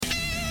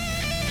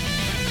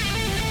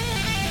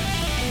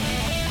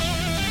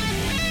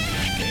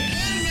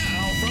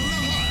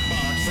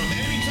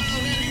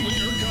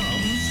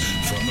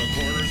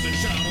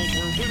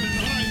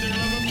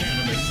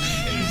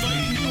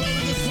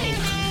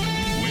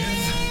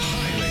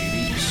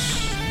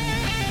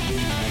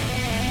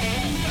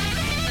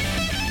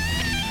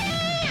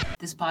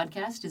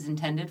podcast is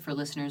intended for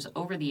listeners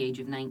over the age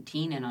of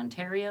 19 in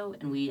Ontario,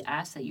 and we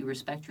ask that you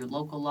respect your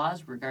local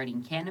laws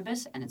regarding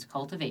cannabis and its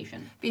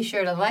cultivation. Be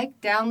sure to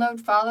like, download,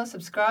 follow,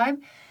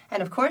 subscribe,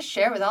 and of course,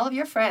 share with all of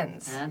your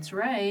friends. That's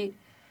right.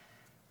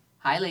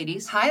 Hi,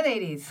 ladies. Hi,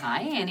 ladies.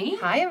 Hi, Annie.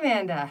 Hi,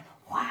 Amanda.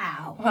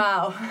 Wow.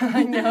 Wow,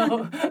 I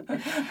know.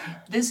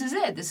 This is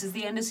it. This is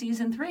the end of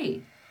season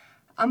 3.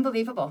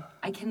 Unbelievable.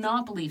 I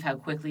cannot believe how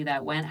quickly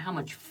that went, how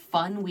much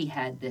fun we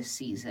had this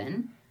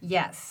season.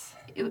 Yes.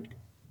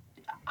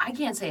 I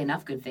can't say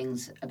enough good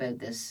things about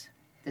this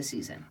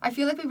season. I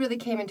feel like we really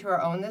came into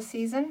our own this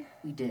season.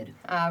 We did.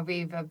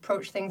 We've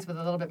approached things with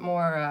a little bit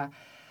more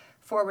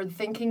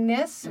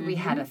forward-thinkingness. Mm-hmm. We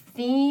had a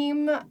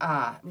theme,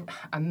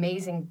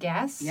 amazing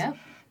guests. Yep.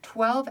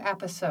 12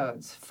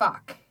 episodes.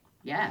 Fuck.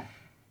 Yeah.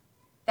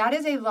 That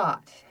is a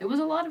lot. It was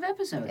a lot of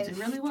episodes. It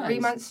really was. 3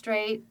 months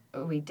straight.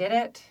 We did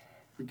it.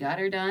 We got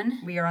her done.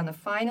 We are on the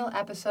final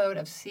episode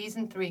of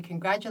season 3.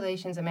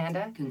 Congratulations,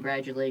 Amanda.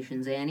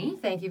 Congratulations, Annie.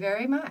 Thank you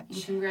very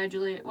much.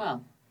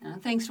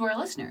 Thanks to our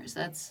listeners.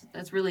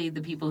 That's really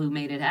the people who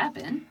made it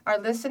happen. Our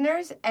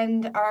listeners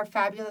and our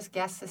fabulous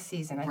guests this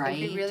season. I think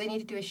we Right. really need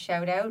to do a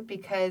shout out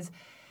because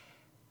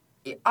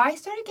I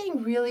started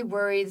getting really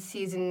worried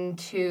season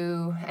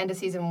 2, end of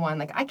season 1.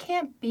 Like, I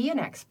can't be an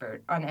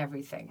expert on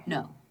everything.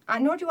 No.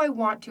 Nor do I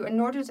want to, and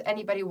nor does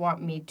anybody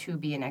want me to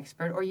be an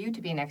expert or you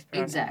to be an expert.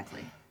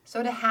 Exactly.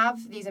 So to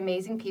have these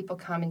amazing people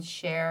come and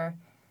share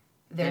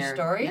their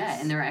stories. Yeah,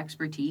 and their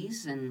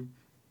expertise, and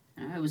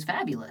it was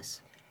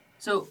fabulous.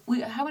 So,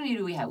 how many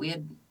do we have? We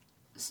had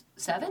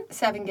 7?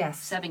 7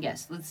 guests. 7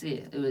 guests. Let's see.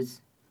 It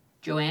was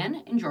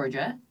Joanne in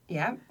Georgia,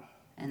 Yeah,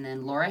 and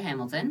then Laura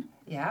Hamilton,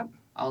 yeah.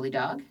 Ollie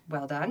Dog,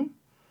 Well done.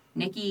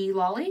 Nikki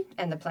Lawley,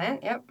 And the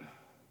plant, yep.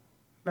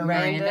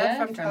 Miranda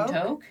from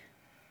Toke.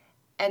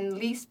 And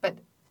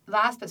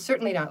last but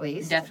certainly not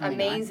least, Definitely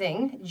not.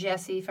 amazing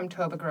Jessie from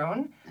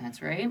Tobagrown.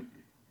 That's right.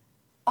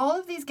 All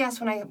of these guests,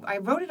 when I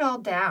wrote it all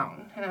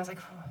down, and I was like,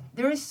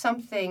 there's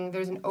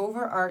an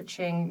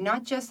overarching,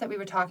 not just that we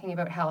were talking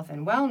about health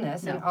and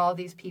wellness, No. and all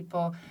these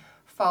people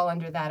fall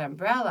under that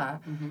umbrella,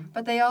 Mm-hmm.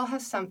 but they all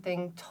have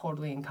something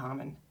totally in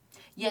common.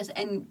 Yes,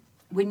 and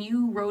when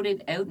you wrote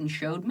it out and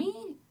showed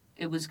me,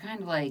 it was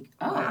kind of like,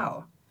 oh,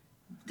 Wow.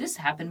 this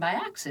happened by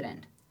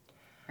accident,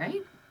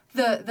 right?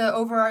 The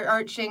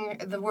overarching,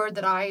 the word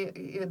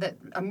that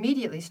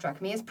immediately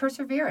struck me is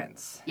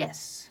perseverance.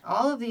 Yes.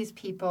 All of these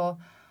people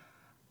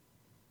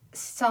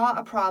saw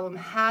a problem,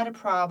 had a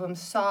problem,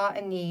 saw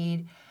a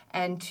need,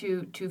 and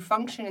to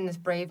function in this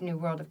brave new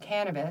world of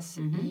cannabis,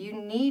 you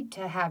need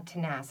to have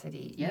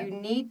tenacity. Yeah. You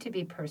need to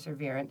be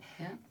perseverant.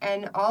 Yeah.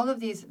 And all of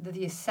these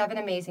 7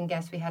 amazing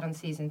guests we had on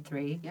season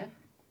 3, Yeah.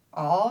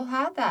 all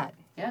had that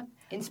Yeah.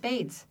 in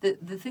spades.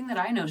 The thing that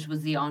I noticed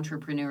was the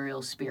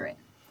entrepreneurial spirit.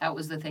 That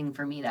was the thing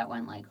for me that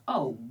went like,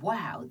 oh,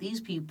 wow,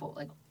 these people,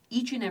 like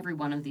each and every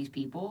one of these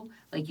people,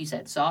 like you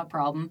said, saw a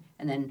problem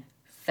and then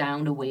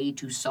found a way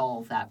to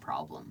solve that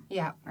problem,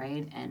 Yeah.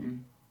 right?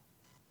 And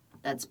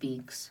that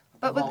speaks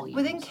But volumes.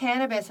 within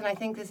cannabis, and I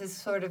think this is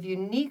sort of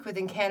unique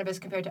within cannabis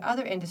compared to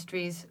other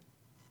industries,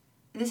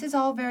 this is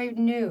all very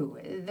new.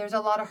 There's a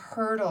lot of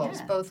hurdles,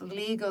 Yeah. both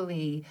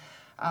legally,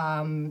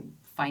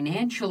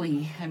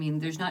 Financially, I mean,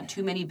 there's not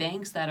too many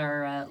banks that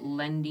are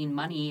lending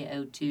money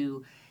out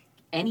to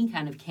any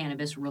kind of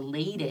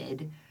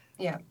cannabis-related,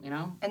 yeah.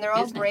 And they're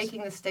all business.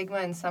 breaking the stigma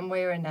in some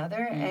way or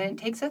another, and it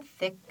takes a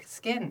thick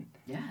skin.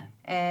 Yeah.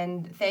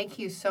 And thank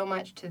you so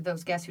much to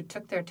those guests who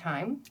took their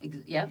time.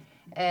 Yep.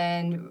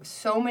 And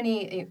so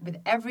many,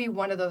 with every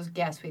one of those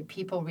guests, we had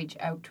people reach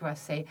out to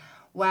us, say,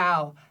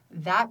 wow,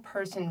 that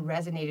person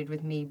resonated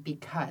with me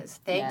because.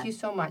 Thank you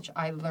so much.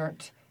 I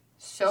learnt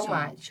so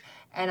much.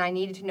 And I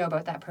needed to know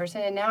about that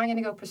person. And now I'm going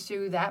to go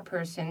pursue that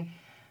person.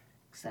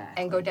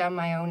 Exactly. And go down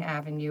my own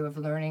avenue of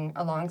learning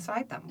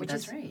alongside them, which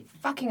That's is right.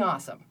 fucking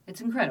awesome. It's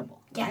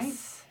incredible.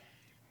 Yes.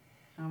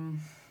 Right?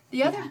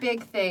 The other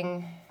big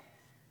thing,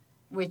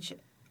 which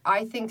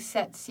I think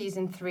set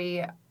season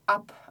 3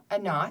 up a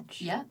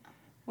notch, Yeah.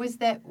 was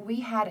that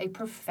we had a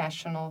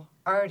professional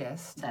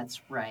artist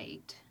That's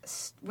right.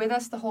 with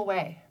us the whole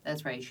way.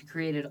 That's right. She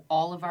created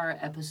all of our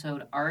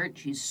episode art.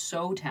 She's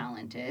so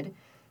talented,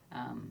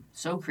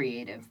 so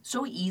creative,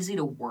 so easy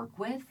to work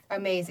with.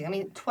 Amazing. I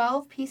mean,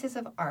 12 pieces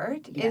of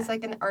art is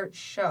like an art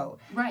show.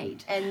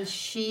 Right. And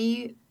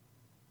she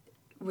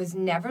was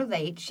never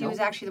late. She was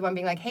actually the one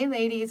being like, hey,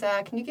 ladies,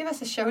 can you give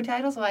us a show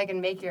title so I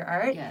can make your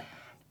art? Yeah.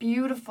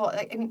 Beautiful.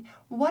 I mean,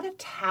 what a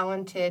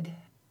talented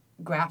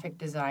graphic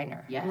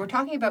designer. Yeah. And we're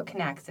talking about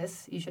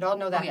Canaxis. You should all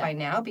know that Oh, yeah. by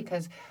now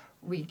because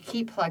we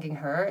keep plugging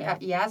her. Yeah.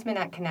 Yasmin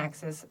at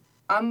Canaxis,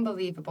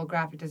 unbelievable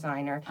graphic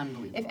designer.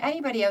 Unbelievable. If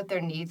anybody out there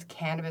needs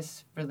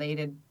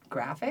cannabis-related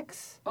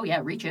graphics, Oh,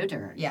 yeah. Reach out to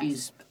her. Yes.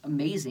 She's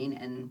amazing.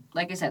 And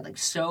like I said, like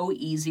so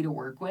easy to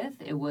work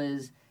with. It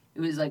was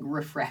like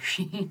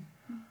refreshing.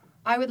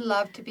 I would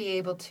love to be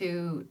able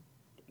to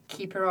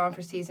keep her on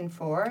for season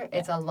 4.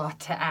 It's a lot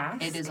to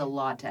ask. It is a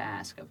lot to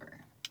ask of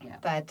her. Yeah.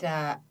 But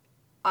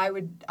I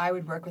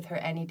would work with her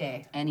any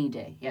day. Any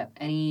day, yep.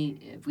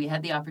 If we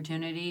had the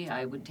opportunity,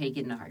 I would take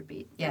it in a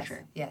heartbeat. Yes, for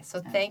sure. yes.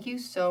 So thank you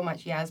so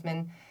much,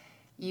 Yasmin.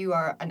 You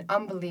are an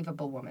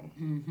unbelievable woman.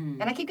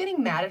 Mm-hmm. And I keep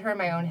getting mad at her in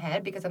my own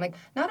head because I'm like,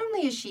 not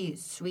only is she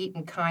sweet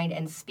and kind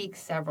and speaks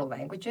several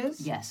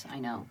languages, Yes, I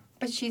know.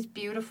 but she's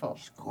beautiful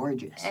She's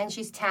gorgeous. and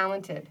she's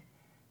talented.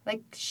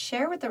 Like,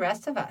 share with the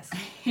rest of us.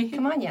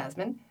 Come on,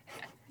 Yasmin.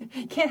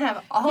 You can't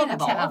have all the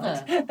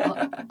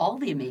talent. all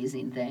the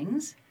amazing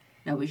things.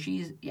 No, but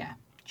she's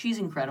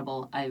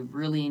incredible. I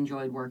really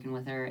enjoyed working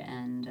with her,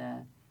 and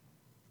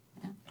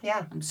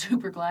Yeah, I'm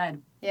super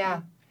glad.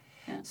 yeah.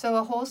 Yeah. So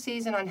a whole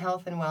season on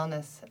health and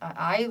wellness.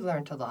 I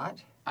learned a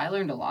lot. I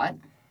learned a lot.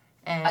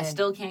 And I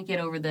still can't get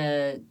over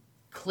the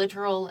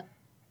clitoral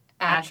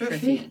atrophy.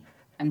 atrophy.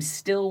 I'm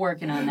still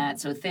working on that.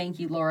 So thank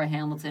you, Laura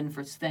Hamilton,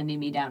 for sending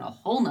me down a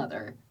whole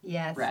nother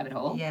Yes. rabbit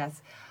hole.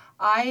 Yes.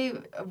 I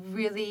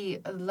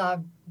really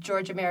love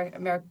Georgia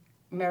Markovich.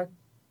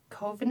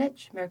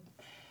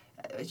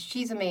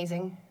 She's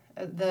amazing.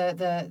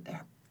 The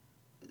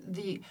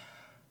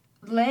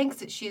lengths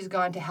that she's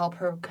gone to help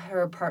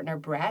her partner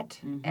Brett,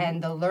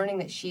 and the learning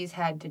that she's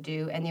had to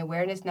do, and the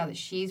awareness now that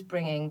she's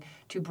bringing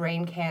to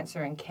brain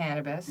cancer and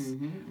cannabis,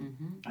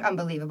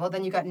 unbelievable.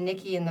 Then you got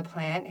Nikki in the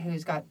plant,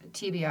 who's got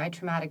TBI,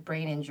 traumatic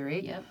brain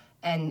injury. Yep.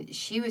 And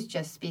she was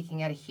just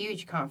speaking at a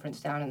huge conference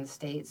down in the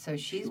States, so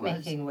she's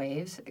making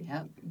waves.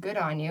 Yep. Good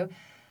on you.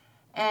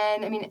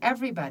 And I mean,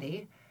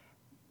 everybody.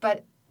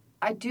 But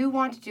I do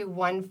want to do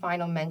one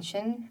final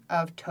mention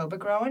of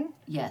Tobagrown.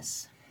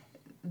 Yes.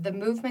 The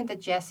movement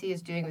that Jesse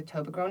is doing with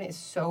Tobagrown is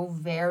so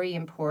very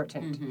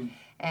important.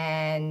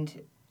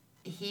 And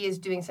he is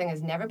doing something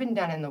that's never been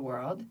done in the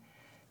world.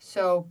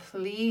 So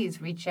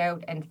please reach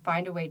out and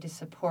find a way to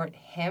support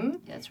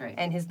him That's right.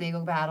 and his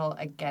legal battle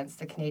against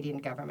the Canadian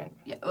government.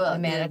 Yeah, well, the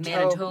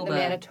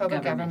Manitoba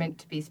government,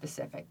 to be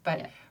specific.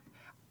 But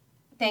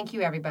thank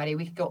you, everybody.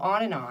 We could go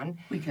on and on.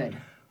 We could.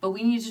 But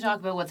we need to talk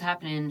about what's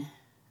happening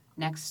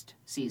next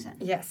season.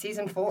 Yeah,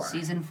 season 4.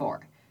 Season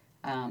 4.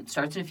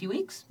 Starts in a few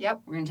weeks.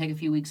 Yep. We're going to take a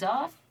few weeks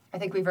off. I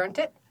think we've earned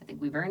it. I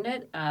think we've earned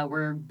it.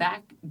 We're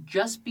back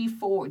just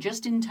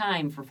in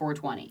time for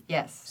 420.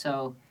 Yes.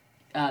 So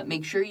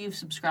make sure you've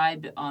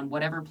subscribed on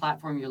whatever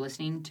platform you're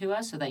listening to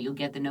us so that you'll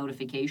get the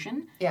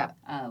notification Yeah.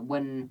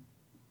 when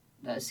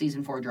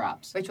season 4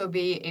 drops. Which will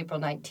be April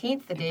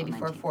 19th, the day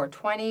before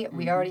 420.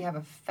 We already have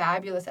a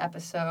fabulous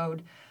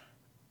episode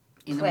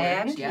In the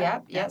planned. works,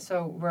 yeah.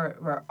 So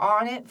we're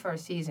on it for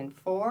season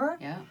 4.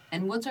 Yeah.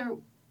 And what's our...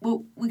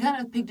 Well, we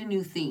kind of picked a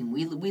new theme.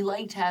 We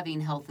liked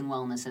having health and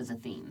wellness as a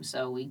theme,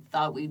 so we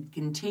thought we'd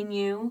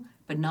continue,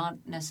 but not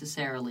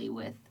necessarily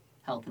with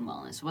health and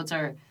wellness.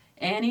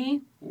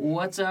 Annie,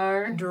 what's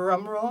our...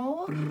 Drum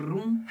roll.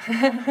 Vroom.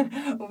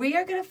 We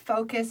are going to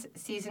focus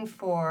season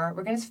 4.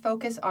 We're going to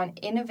focus on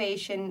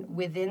innovation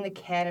within the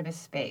cannabis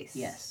space.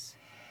 Yes.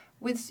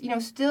 With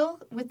still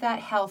with that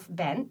health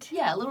bent.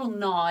 Yeah, a little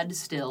nod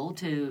still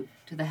to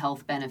the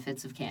health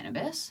benefits of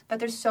cannabis. But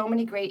there's so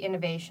many great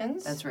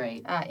innovations. That's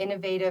right.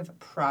 Innovative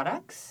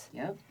products.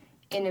 Yep.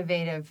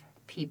 Innovative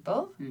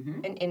people.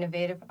 Mm-hmm. And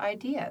innovative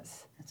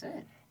ideas. That's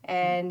it.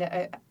 And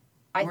I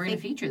We're going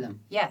think to feature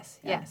them. yes.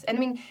 And I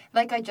mean,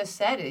 like I just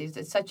said,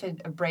 it's such a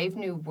brave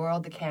new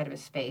world, the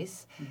cannabis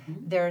space. Mm-hmm.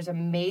 There's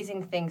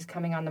amazing things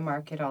coming on the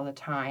market all the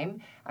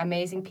time.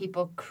 Amazing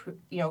people,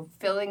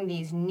 filling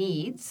these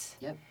needs.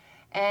 Yep.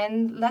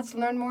 And let's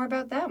learn more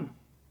about them.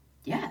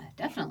 Yeah,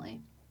 definitely.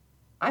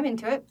 I'm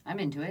into it. I'm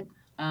into it.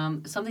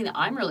 Something that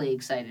I'm really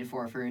excited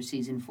for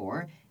season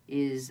 4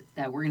 is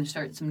that we're going to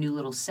start some new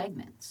little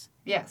segments,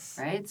 Yes.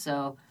 right?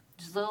 So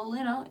just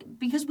little,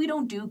 because we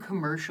don't do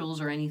commercials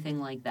or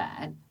anything like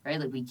that, right?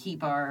 Like we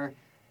keep our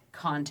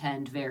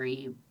content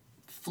very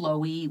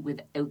flowy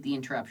without the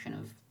interruption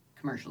of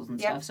commercials and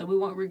stuff. So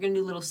we're going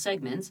to do little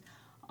segments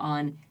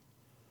on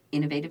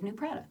innovative new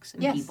products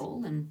and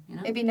people and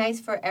It'd be nice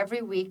for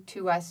every week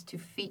to us to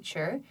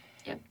feature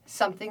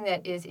something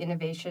that is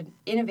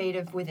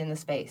innovative within the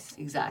space.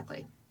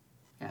 Exactly.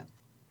 Yeah.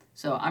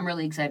 So I'm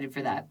really excited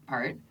for that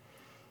part.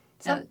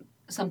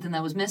 Something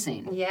that was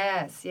missing.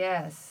 Yes.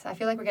 I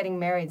feel like we're getting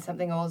married.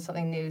 Something old,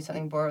 something new,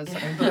 something borrowed,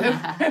 something blue.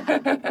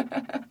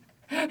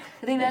 I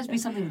think that has to be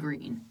something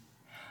green.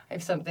 I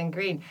have something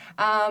green.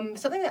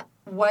 Something that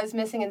was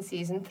missing in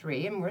season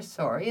 3, and we're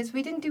sorry, is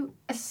we didn't do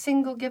a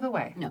single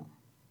giveaway. No.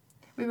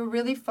 We were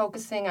really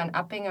focusing on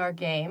upping our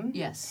game.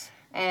 Yes.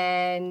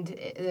 And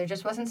there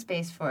just wasn't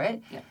space for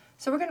it. Yeah.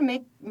 So we're going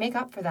to make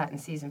up for that in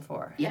season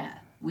 4. Yeah.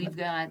 We've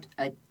got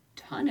a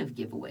ton of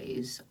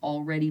giveaways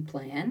already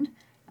planned.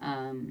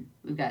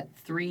 We've got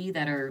 3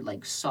 that are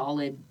like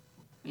solid,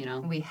 they're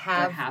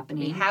happening.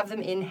 We have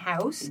them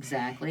in-house.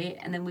 Exactly.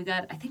 And then we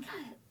got, I think,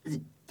 is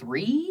it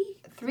 3?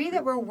 3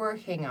 that we're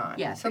working on.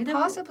 Yeah. So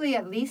possibly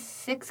at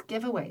least 6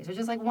 giveaways, which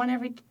is like one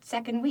every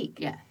second week.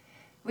 Yeah.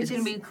 It's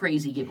going to be a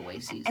crazy giveaway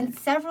season. And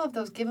several of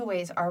those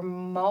giveaways are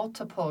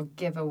multiple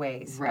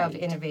giveaways of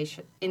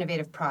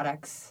innovative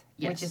products,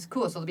 which is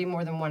cool. So there'll be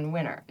more than one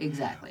winner.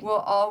 Exactly. We'll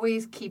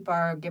always keep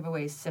our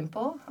giveaways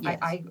simple. Yes.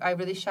 I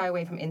really shy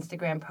away from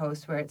Instagram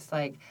posts where it's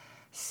like,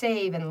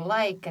 save and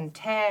like and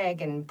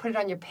tag and put it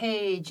on your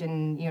page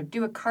and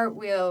do a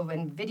cartwheel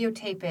and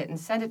videotape it and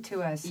send it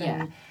to us.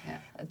 Yeah.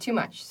 And too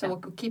much. So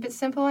we'll keep it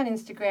simple on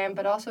Instagram,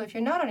 but also if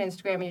you're not on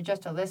Instagram and you're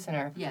just a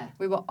listener,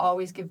 we will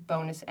always give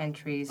bonus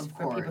entries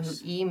for people who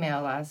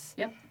email us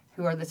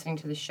who are listening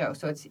to the show.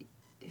 So it's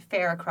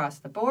fair across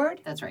the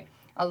board. That's right.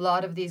 A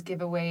lot of these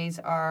giveaways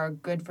are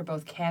good for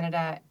both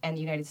Canada and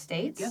the United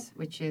States,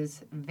 which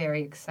is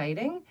very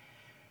exciting.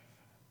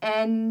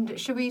 And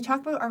should we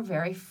talk about our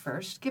very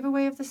first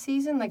giveaway of the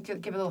season? Like,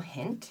 give a little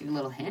hint? A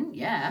little hint?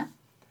 Yeah.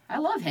 I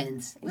love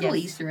hints. Little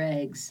Easter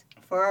eggs.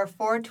 For our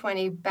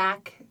 420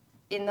 Back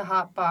in the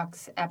Hot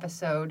Box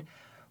episode,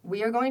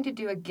 we are going to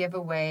do a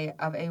giveaway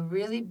of a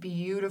really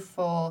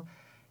beautiful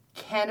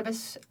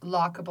cannabis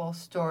lockable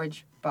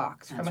storage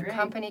box from a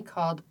company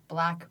called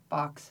Black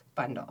Box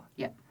Bundle.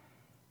 Yep.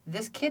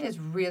 This kit is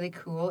really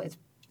cool. It's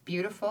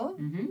beautiful.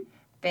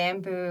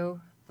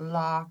 Bamboo,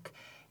 lock.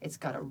 It's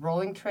got a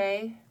rolling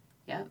tray.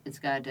 Yeah, it's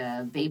got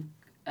a vape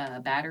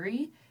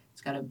battery.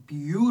 It's got a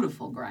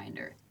beautiful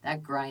grinder.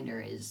 That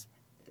grinder is...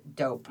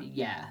 dope.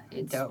 Yeah.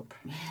 It's dope.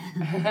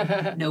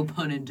 No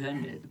pun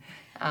intended.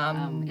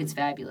 It's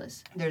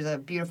fabulous. There's a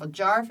beautiful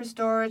jar for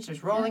storage.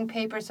 There's rolling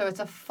paper. So it's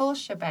a full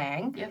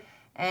shebang. Yep.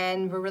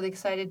 And we're really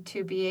excited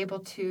to be able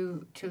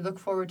to look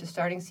forward to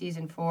starting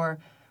season 4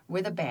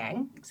 with a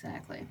bang.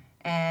 Exactly.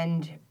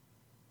 And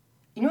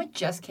you know what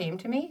just came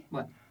to me?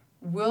 What?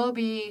 We'll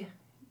be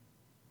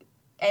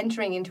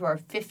entering into our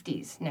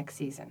 50s next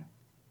season.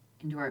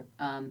 Into our...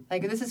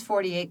 Like, this is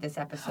 48, this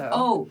episode.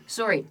 Oh,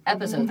 sorry,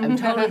 episode. I'm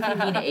totally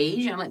thinking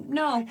age. I'm like,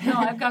 no,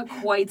 I've got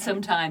quite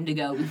some time to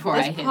go before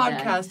I hit This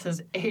podcast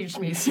has aged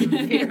me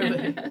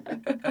severely.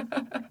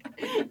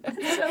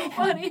 It's so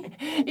funny.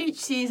 Each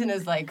season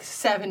is like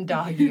 7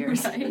 dog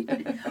years. Right?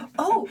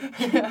 Oh!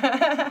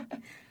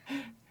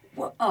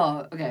 Well,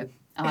 oh, okay.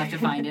 I'll have to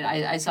find it.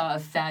 I saw a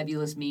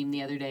fabulous meme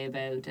the other day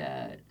about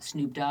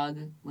Snoop Dogg.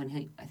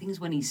 I think it's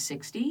when he's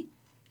 60,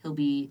 he'll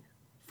be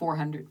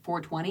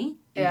 420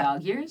 in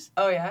dog years.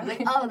 Oh, yeah? I was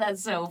like, oh,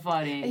 that's so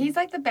funny. He's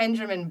like the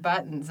Benjamin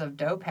Buttons of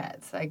dope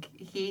heads. Like,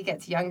 he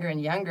gets younger and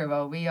younger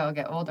while we all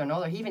get older and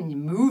older. He even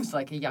moves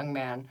like a young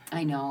man.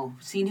 I know.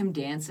 Seen him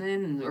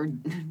dancing or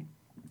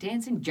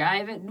dancing,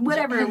 jiving,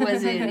 whatever it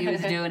was he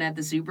was doing at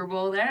the Super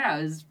Bowl there.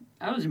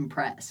 I was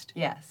impressed.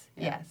 Yes.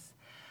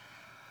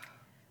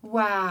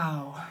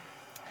 Wow.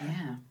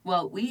 Yeah.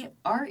 Well,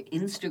 our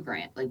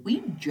Instagram,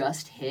 we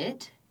just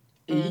hit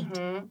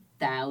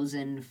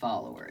 8,000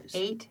 followers.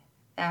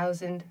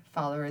 8,000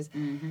 followers.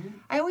 Mm-hmm.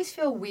 I always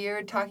feel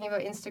weird talking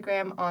about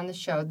Instagram on the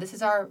show. This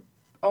is our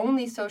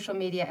only social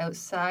media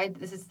outside.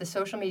 This is the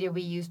social media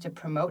we use to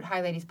promote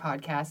High Ladies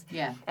Podcast.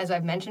 Yeah. As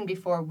I've mentioned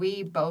before,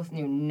 we both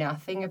knew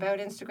nothing about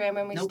Instagram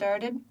when we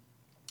started.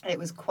 It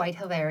was quite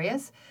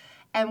hilarious.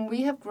 And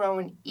we have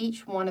grown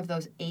each one of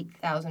those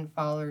 8,000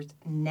 followers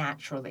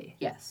naturally.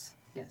 Yes.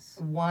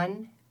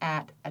 One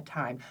at a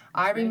time.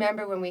 I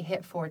remember when we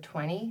hit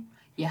 420.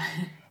 Yeah.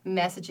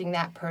 Messaging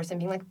that person,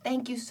 being like,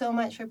 thank you so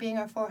much for being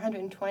our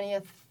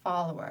 420th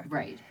follower.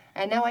 Right.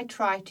 And now I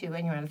try to,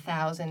 and you're at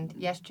 1,000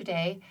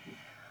 yesterday.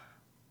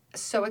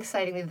 So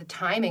excitingly, the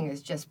timing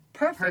is just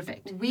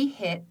perfect. We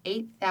hit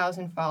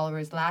 8,000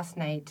 followers last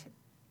night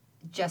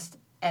just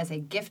as a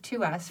gift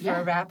to us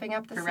for wrapping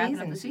up the season. Wrapping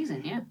up the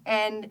season, yeah.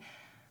 And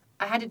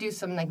I had to do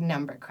some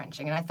number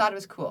crunching, and I thought it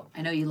was cool.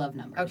 I know you love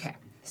numbers. Okay.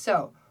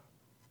 So,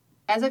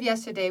 as of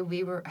yesterday,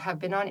 we have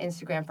been on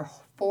Instagram for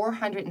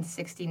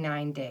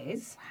 469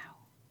 days. Wow.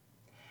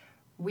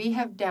 We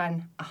have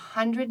done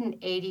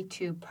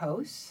 182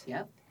 posts.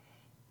 Yep.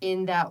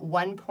 In that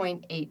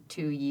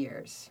 1.82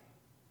 years.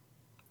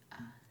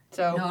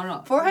 So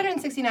no.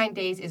 469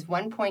 days is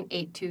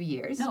 1.82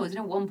 years. No, isn't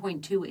it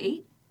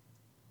 1.28?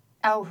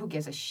 Oh, who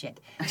gives a shit?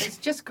 It's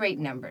just great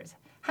numbers.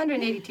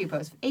 182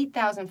 posts,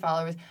 8,000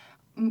 followers.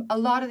 A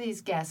lot of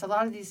these guests, a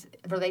lot of these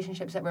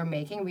relationships that we're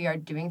making, we are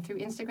doing through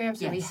Instagram.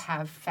 So we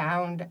have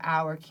found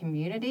our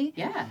community.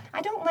 Yeah.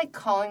 I don't like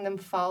calling them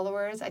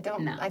followers. I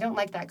don't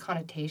like that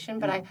connotation,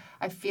 but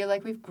I feel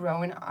like we've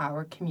grown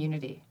our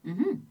community.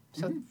 Mm-hmm.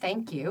 So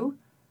thank you.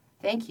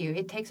 Thank you.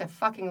 It takes a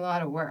fucking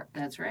lot of work.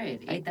 That's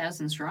right.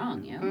 8,000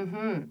 strong, yeah.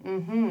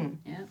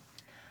 Yeah.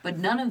 But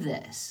none of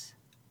this,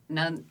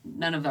 none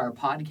of our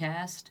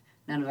podcast,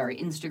 none of our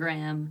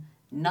Instagram,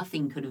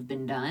 nothing could have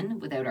been done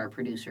without our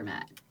producer,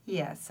 Matt.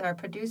 Yes, our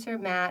producer,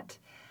 Matt,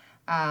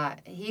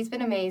 he's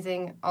been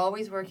amazing,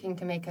 always working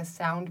to make us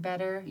sound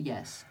better.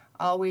 Yes.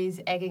 Always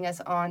egging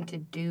us on to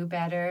do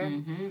better.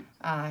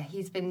 Mm-hmm.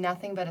 He's been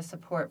nothing but a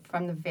support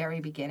from the very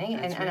beginning.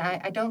 That's and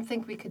I don't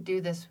think we could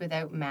do this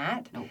without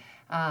Matt. Nope.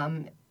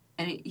 And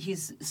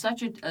he's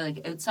such a,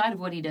 outside of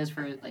what he does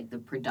for, the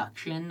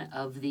production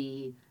of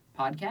the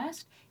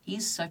podcast,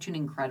 he's such an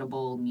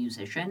incredible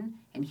musician.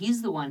 And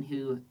he's the one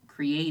who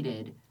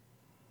created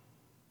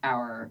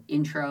our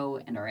intro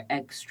and our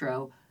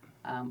extra.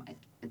 I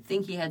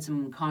think he had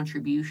some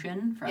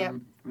contribution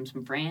from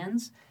some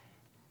friends.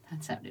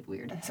 That sounded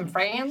weird. Some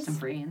friends? Some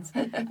friends.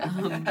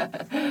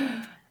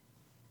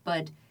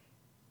 But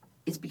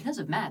it's because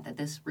of Matt that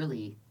this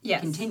really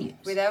Yes. continues.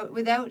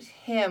 Without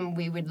him,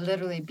 we would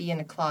literally be in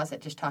a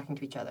closet just talking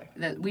to each other.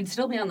 That we'd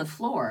still be on the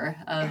floor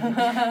of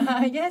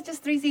Yeah,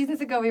 just 3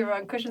 seasons ago we were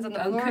on cushions on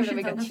the floor. Then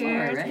we got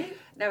chairs. right?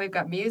 Now we've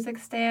got music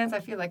stands. I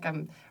feel like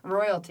I'm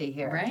royalty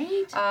here.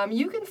 Right?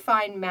 You can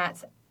find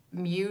Matt's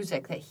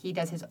music that he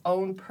does, his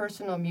own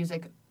personal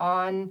music,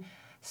 on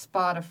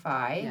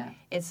Spotify. Yeah.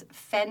 It's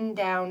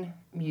Fendown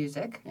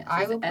Music. Yeah, so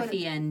I will put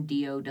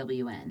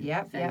FENDOWN.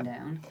 Yep, yep.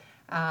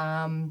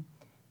 Fendown.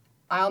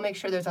 I'll make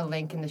sure there's a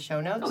link in the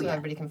show notes so yeah.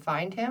 everybody can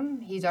find him.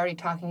 He's already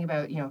talking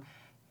about,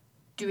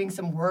 doing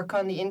some work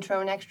on the intro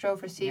and extra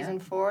for season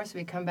 4, so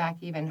we come back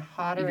even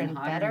hotter Even and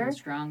hotter better. and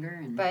stronger.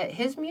 And But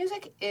his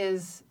music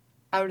is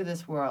out of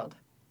this world.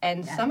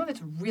 And Yeah. some of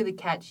it's really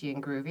catchy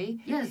and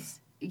groovy. yes,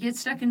 it gets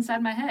stuck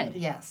inside my head.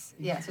 Yes.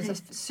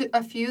 There's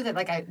a few that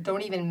I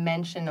don't even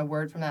mention a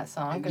word from that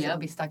song because Yep. it'll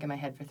be stuck in my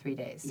head for 3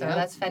 days. So Yep.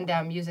 that's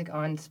Fendown Music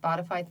on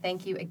Spotify.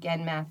 Thank you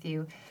again,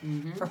 Matthew,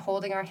 Mm-hmm. for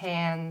holding our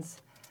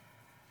hands,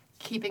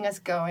 keeping us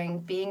going,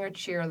 being our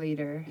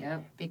cheerleader.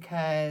 Yep.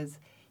 Because,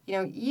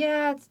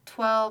 it's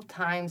 12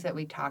 times that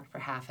we talked for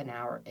half an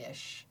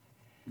hour-ish.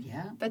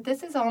 Yeah. But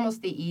this is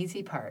almost the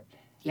easy part.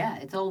 Yeah.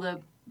 It's all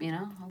the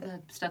all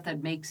the stuff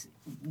that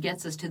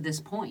gets us to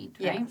this point,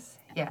 right?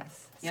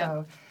 Yes. Yep.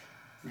 So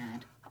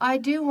Matt. I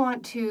do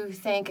want to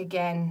thank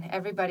again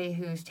everybody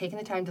who's taken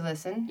the time to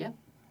listen. Yep.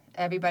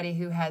 Everybody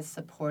who has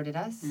supported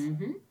us.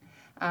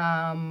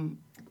 Mm-hmm.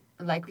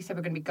 Like we said,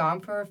 we're going to be gone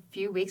for a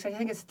few weeks. I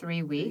think it's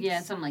 3 weeks. Yeah,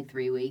 it's something like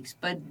 3 weeks.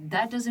 But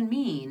that doesn't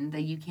mean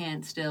that you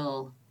can't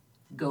still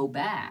go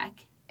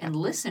back and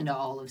listen to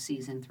all of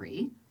season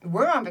 3.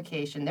 We're on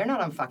vacation. They're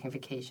not on fucking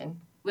vacation.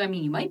 I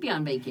mean, you might be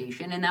on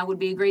vacation, and that would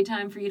be a great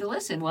time for you to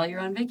listen while you're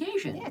on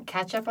vacation. Yeah,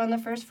 catch up on the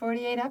first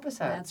 48 episodes.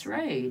 That's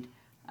right.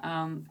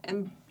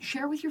 And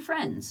share with your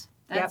friends.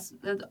 That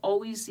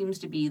always seems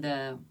to be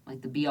the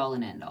be all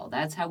and end all.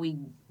 That's how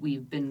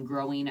we've been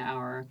growing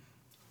our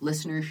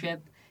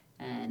listenership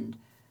and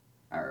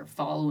our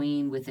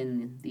following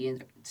within the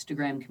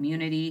Instagram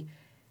community.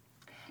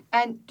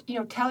 And,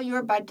 tell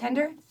your bud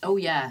tender. Oh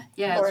yeah,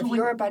 yeah. Or so if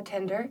you're a bud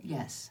tender,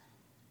 yes,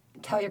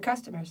 tell your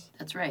customers.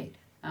 that's right.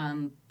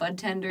 Bud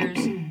tenders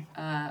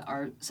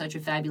are such a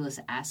fabulous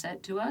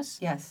asset to us.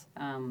 Yes.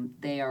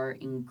 They are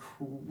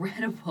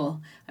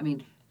incredible. I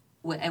mean,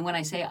 and when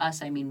I say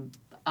us, I mean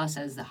us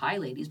as the High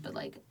Ladies, but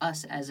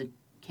us as a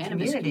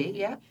cannabis community.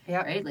 Yeah.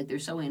 Right? They're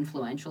so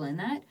influential in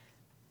that.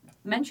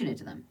 Mention it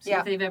to them. See Yeah.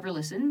 if they've ever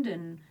listened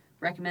and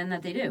recommend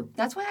that they do.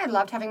 That's why I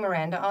loved having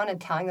Miranda on and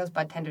telling those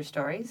bud tender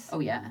stories. Oh,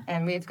 yeah.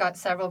 And we've got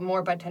several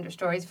more bud tender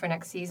stories for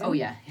next season. Oh,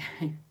 yeah.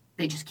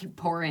 They just keep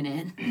pouring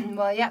in.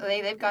 Well, yeah,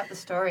 they've got the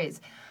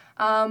stories.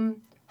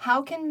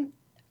 How can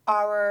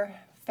our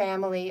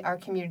family, our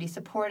community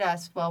support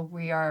us while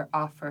we are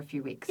off for a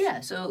few weeks? Yeah,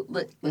 so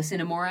listen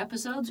to more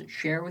episodes,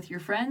 share with your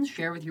friends,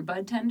 share with your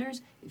bud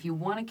tenders. If you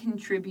want to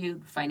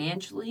contribute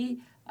financially,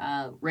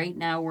 right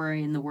now we're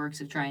in the works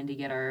of trying to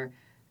get our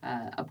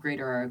upgrade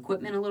our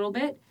equipment a little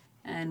bit,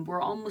 and we're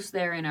almost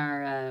there in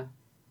our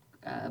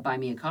Buy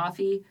Me a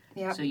Coffee.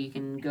 Yep. So you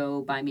can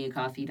go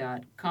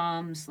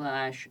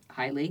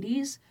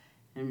buymeacoffee.com/highladies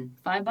and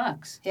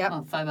 $5. Yep.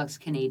 Well, $5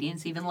 Canadian.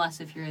 It's even less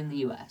if you're in the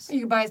U.S.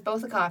 You can buy us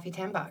both a coffee,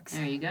 $10.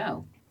 There you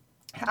go.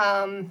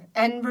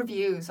 And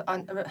reviews.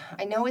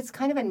 I know it's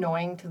kind of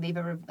annoying to leave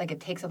it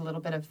takes a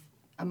little bit of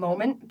a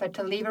moment, but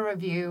to leave a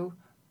review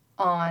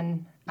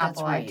on That's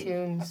Apple right.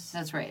 iTunes.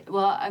 That's right.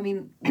 Well, I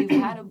mean,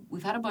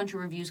 we've had a bunch of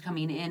reviews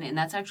coming in, and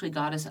that's actually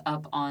got us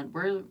up on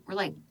we're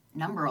like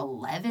number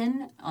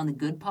 11 on the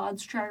Good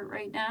Pods chart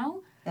right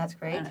now. That's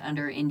great.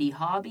 Under indie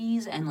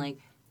hobbies, and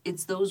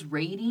it's those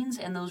ratings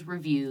and those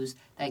reviews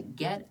that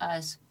get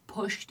us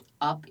pushed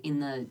up in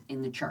the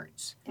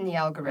charts, In the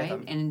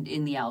algorithm. right? And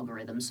in the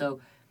algorithm, so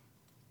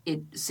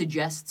it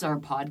suggests our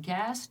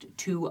podcast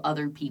to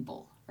other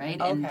people, right?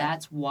 And Okay.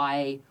 that's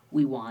why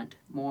we want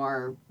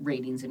more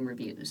ratings and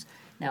reviews.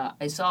 Now,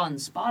 I saw on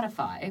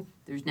Spotify,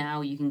 there's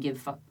now you can give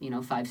 5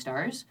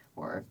 stars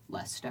or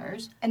less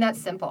stars, And that's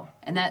simple.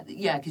 and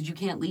because you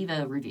can't leave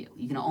a review,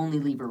 you can only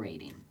leave a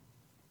rating.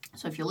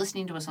 So if you're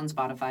listening to us on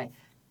Spotify,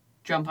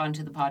 jump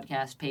onto the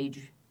podcast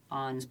page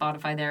on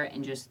Spotify there,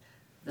 and just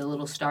the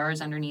little stars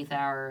underneath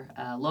our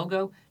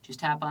logo, just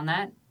tap on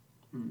that,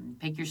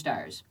 pick your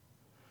stars.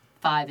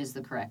 5 is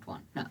the correct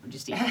one. No,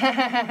 just easy.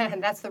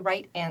 That's the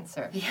right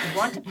answer. If you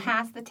want to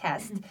pass the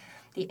test,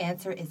 the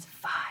answer is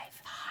 5.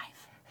 5.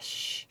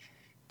 Shh.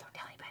 Don't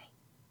tell anybody.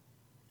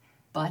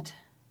 But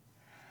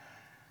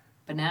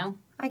now,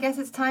 I guess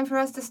it's time for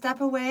us to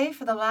step away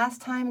for the last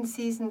time in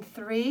season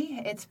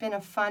 3. It's been a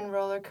fun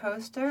roller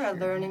coaster, a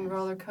learning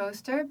roller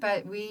coaster,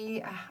 but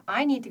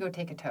I need to go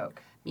take a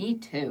toke. me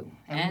too.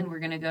 And we're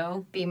going to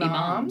go Be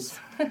moms.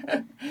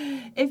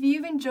 If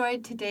you've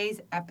enjoyed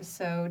today's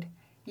episode,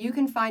 you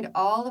can find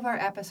all of our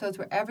episodes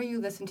wherever you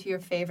listen to your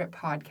favorite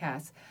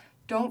podcasts.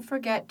 Don't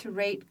forget to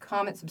rate,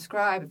 comment,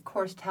 subscribe. Of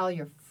course, tell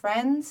your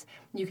friends.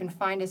 You can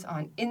find us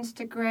on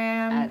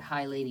Instagram. At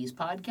High Ladies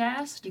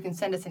Podcast. You can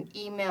send us an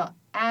email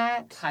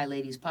at.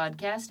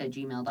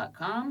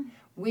 highladyspodcast@gmail.com.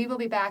 We will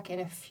be back in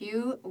a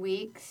few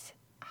weeks,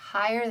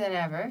 higher than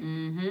ever,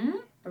 Mm-hmm.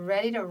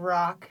 ready to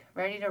rock,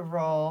 ready to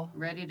roll.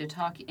 Ready to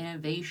talk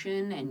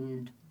innovation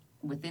and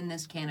within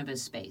this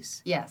cannabis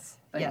space. Yes.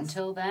 But yes.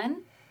 until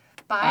then,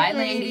 Bye,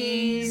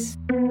 ladies.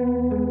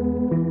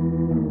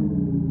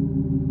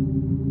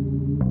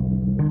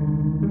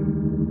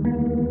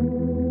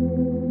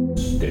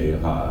 Stay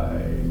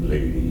high,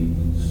 lady.